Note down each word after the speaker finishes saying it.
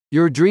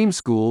Your dream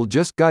school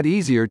just got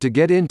easier to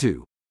get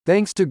into,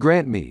 thanks to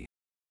GrantMe.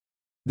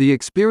 The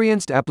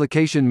experienced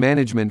application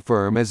management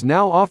firm is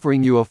now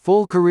offering you a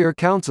full career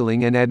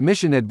counseling and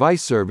admission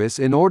advice service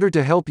in order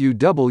to help you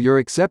double your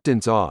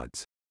acceptance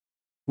odds.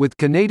 With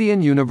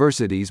Canadian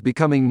universities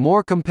becoming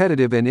more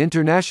competitive and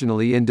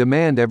internationally in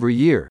demand every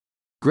year,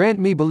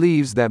 GrantMe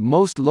believes that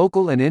most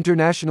local and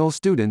international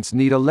students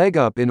need a leg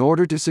up in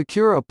order to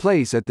secure a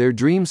place at their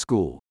dream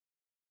school.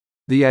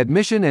 The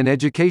admission and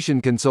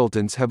education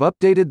consultants have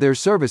updated their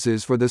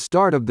services for the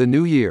start of the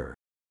new year.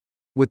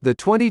 With the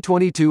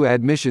 2022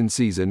 admission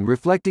season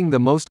reflecting the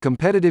most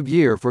competitive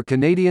year for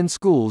Canadian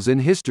schools in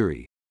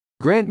history,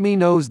 GrantMe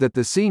knows that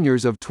the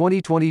seniors of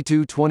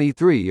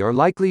 2022-23 are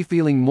likely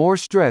feeling more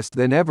stressed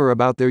than ever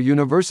about their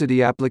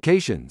university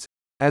applications,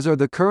 as are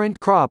the current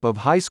crop of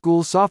high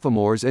school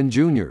sophomores and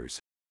juniors.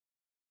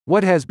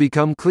 What has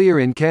become clear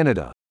in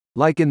Canada,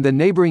 like in the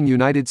neighboring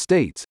United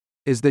States,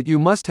 is that you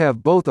must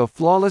have both a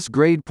flawless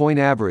grade point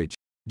average,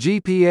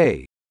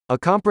 GPA, a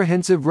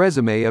comprehensive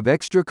resume of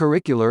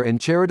extracurricular and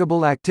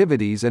charitable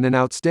activities, and an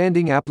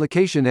outstanding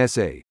application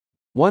essay,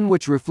 one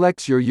which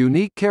reflects your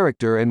unique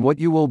character and what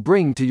you will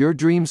bring to your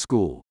dream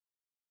school.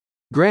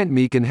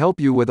 GrantMe can help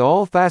you with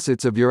all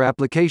facets of your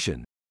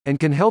application, and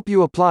can help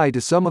you apply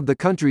to some of the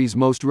country's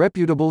most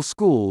reputable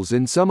schools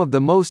in some of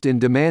the most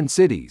in-demand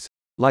cities,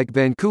 like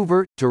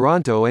Vancouver,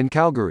 Toronto, and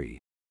Calgary.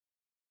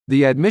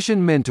 The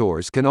admission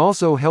mentors can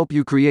also help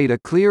you create a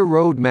clear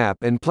roadmap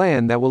and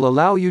plan that will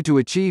allow you to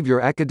achieve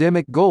your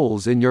academic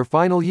goals in your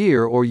final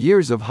year or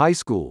years of high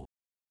school.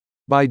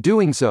 By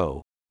doing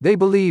so, they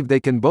believe they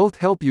can both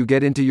help you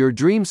get into your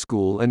dream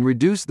school and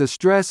reduce the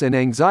stress and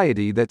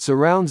anxiety that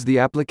surrounds the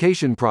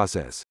application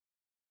process.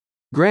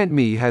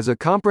 GrantMe has a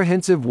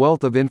comprehensive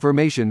wealth of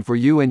information for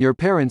you and your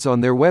parents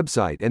on their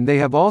website, and they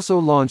have also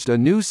launched a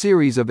new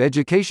series of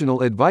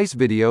educational advice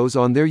videos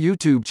on their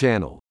YouTube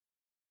channel.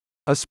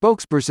 A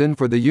spokesperson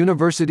for the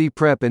University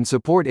Prep and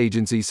Support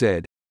Agency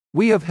said,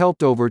 "We have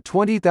helped over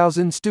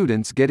 20,000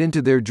 students get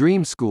into their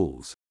dream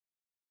schools.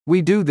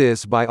 We do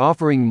this by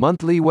offering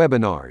monthly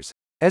webinars,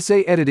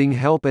 essay editing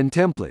help and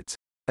templates,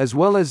 as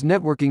well as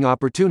networking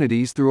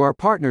opportunities through our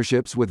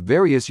partnerships with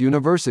various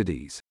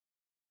universities.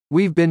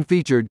 We've been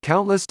featured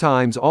countless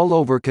times all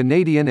over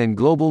Canadian and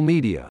global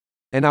media,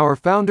 and our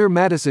founder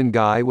Madison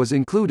Guy was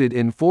included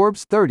in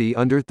Forbes 30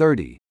 Under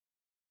 30.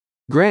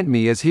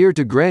 GrantMe is here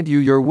to grant you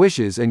your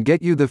wishes and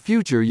get you the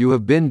future you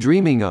have been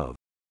dreaming of."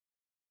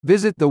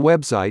 Visit the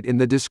website in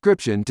the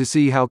description to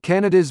see how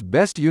Canada's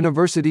best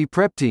university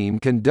prep team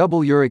can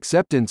double your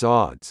acceptance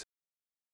odds.